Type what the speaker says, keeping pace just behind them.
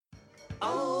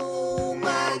Oh,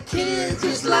 my kids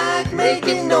just like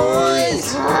making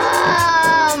noise.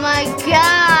 Oh my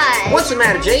God! What's the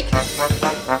matter, Jake? My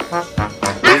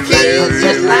kids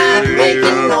just like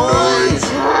making noise.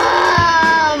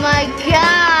 Oh my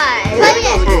God!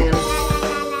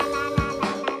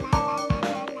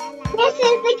 This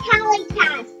is the Callie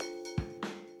cast.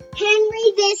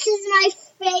 Henry, this is my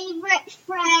favorite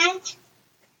friend.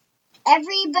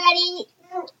 Everybody,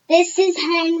 this is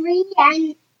Henry,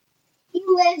 and he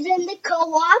lives in the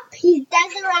co-op. He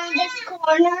does around this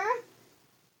corner.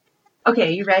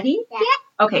 Okay, you ready? Yeah.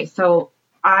 Okay, so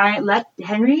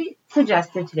Henry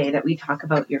suggested today that we talk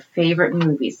about your favorite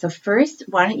movies. So first,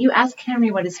 why don't you ask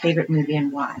Henry what his favorite movie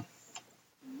and why?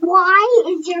 Why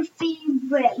is your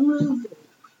favorite movie?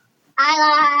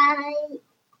 I like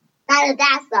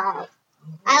Madagascar.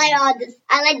 I like all this.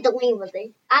 I like the wing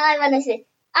movie. I like when they say,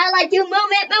 I like you, move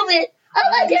it. I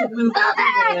like you, move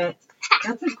it.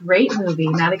 That's a great movie,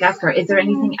 Madagascar. Is there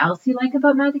anything else you like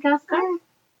about Madagascar?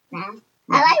 I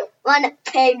like when the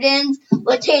penguins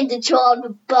will take control of the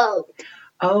boat.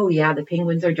 Oh, yeah, the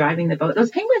penguins are driving the boat.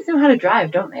 Those penguins know how to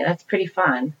drive, don't they? That's pretty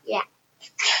fun. Yeah.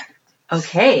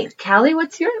 Okay, Callie,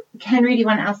 Henry, do you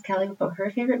want to ask Callie about her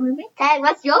favorite movie? Hey,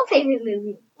 what's your favorite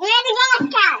movie?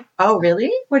 Madagascar. Oh,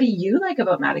 really? What do you like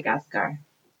about Madagascar?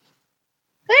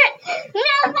 Move it.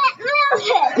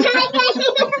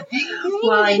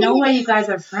 Well, I know why you guys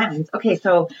are friends. Okay,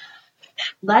 so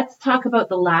let's talk about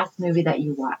the last movie that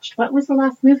you watched. What was the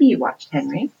last movie you watched,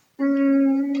 Henry?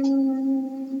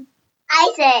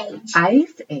 Ice Age.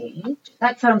 Ice Age?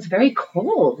 That sounds very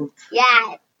cold.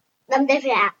 Yeah. Them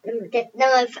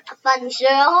funny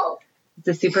show. It's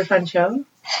a super fun show?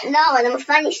 No, them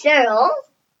funny show.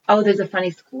 Oh, there's a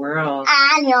funny squirrel.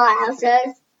 And your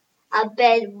houses. A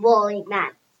big woolly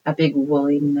man. A big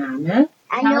woolly mammoth.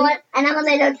 I know it, and I'm a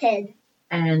little kid.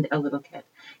 And a little kid.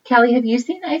 Callie, have you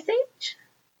seen Ice Age?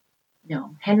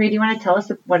 No. Henry, do you want to tell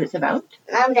us what it's about?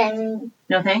 Okay.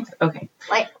 No, thanks? Okay.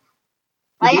 Why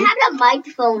do you have the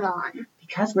microphone on?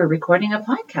 Because we're recording a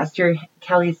podcast. You're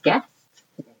Callie's guest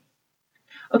today.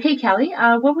 Okay, Callie,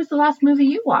 what was the last movie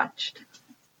you watched?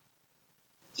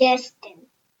 Justin?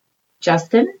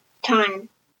 Time.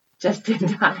 Just in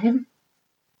Time?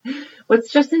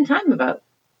 What's Just in Time about?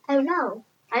 I don't know.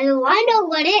 I know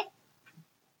what it...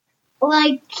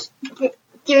 Like,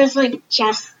 there's like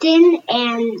Justin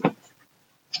and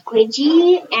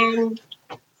Squidgy, and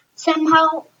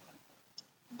somehow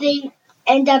they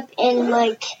end up in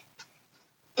like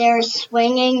they're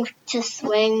swinging to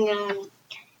swing,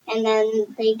 and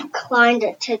then they climbed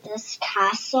to this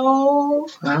castle.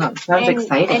 Wow, sounds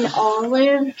exciting. And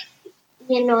Olive,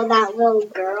 that little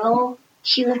girl,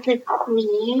 she was the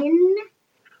queen.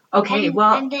 Okay,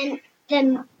 and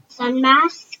then Sun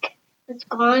Mask was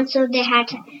gone, so they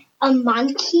had a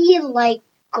monkey like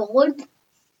Gold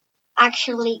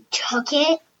actually took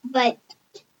it, but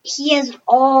he has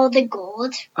all the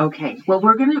gold. Okay. Well,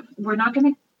 we're not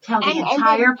gonna tell the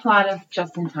entire plot of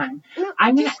Just in Time. No,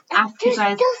 I'm gonna ask you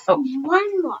guys.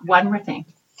 One more thing.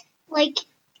 Like,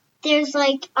 there's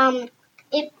like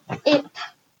it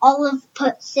Olive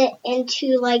puts it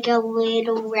into like a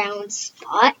little round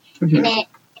spot, Mm-hmm. and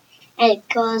it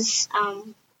goes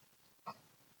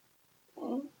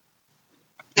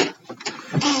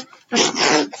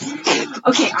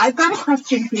Okay, I've got a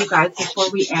question for you guys before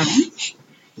we end.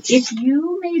 If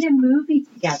you made a movie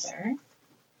together,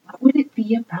 what would it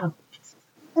be about?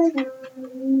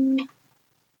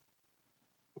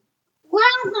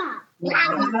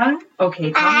 Lava.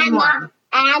 Okay, tell me more.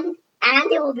 And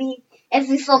it will be, if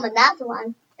we film another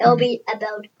one, it will be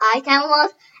about ice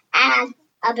animals and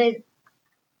about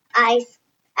ice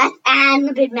and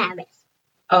a big mammoth.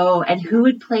 Oh, and who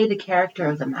would play the character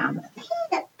of the mammoth?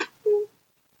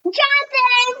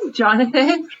 Jonathan!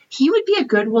 Jonathan? He would be a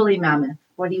good woolly mammoth.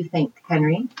 What do you think,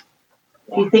 Henry?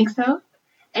 Yeah. Do you think so?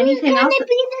 Anything else? Who's gonna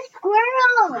be the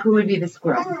squirrel? Who would be the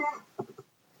squirrel?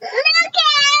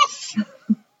 Lucas!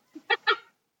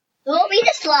 Who will be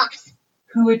the sloth?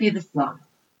 Who would be the sloth?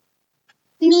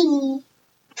 Me.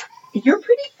 You're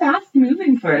pretty fast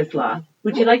moving for a sloth.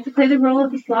 Would you like to play the role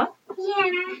of the sloth? Yeah.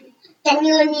 Then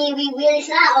you and me be really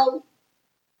slow.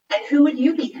 And who would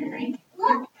you be, Henry?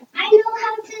 Look, I know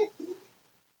how to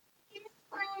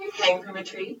Hang from a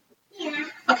tree? Yeah.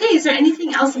 Okay, is there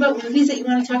anything else about movies that you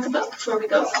want to talk about before we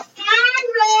go? Henry!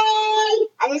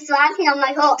 I just laughing on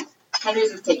my horse.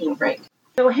 Henry's is taking a break.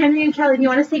 So Henry and Callie, do you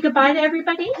want to say goodbye to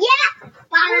everybody? Yeah!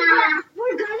 Bye!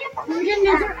 We're gonna put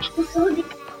another episode.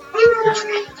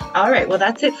 All right, well,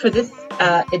 that's it for this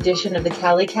edition of the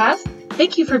Callie Cast.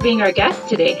 Thank you for being our guest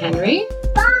today, Henry.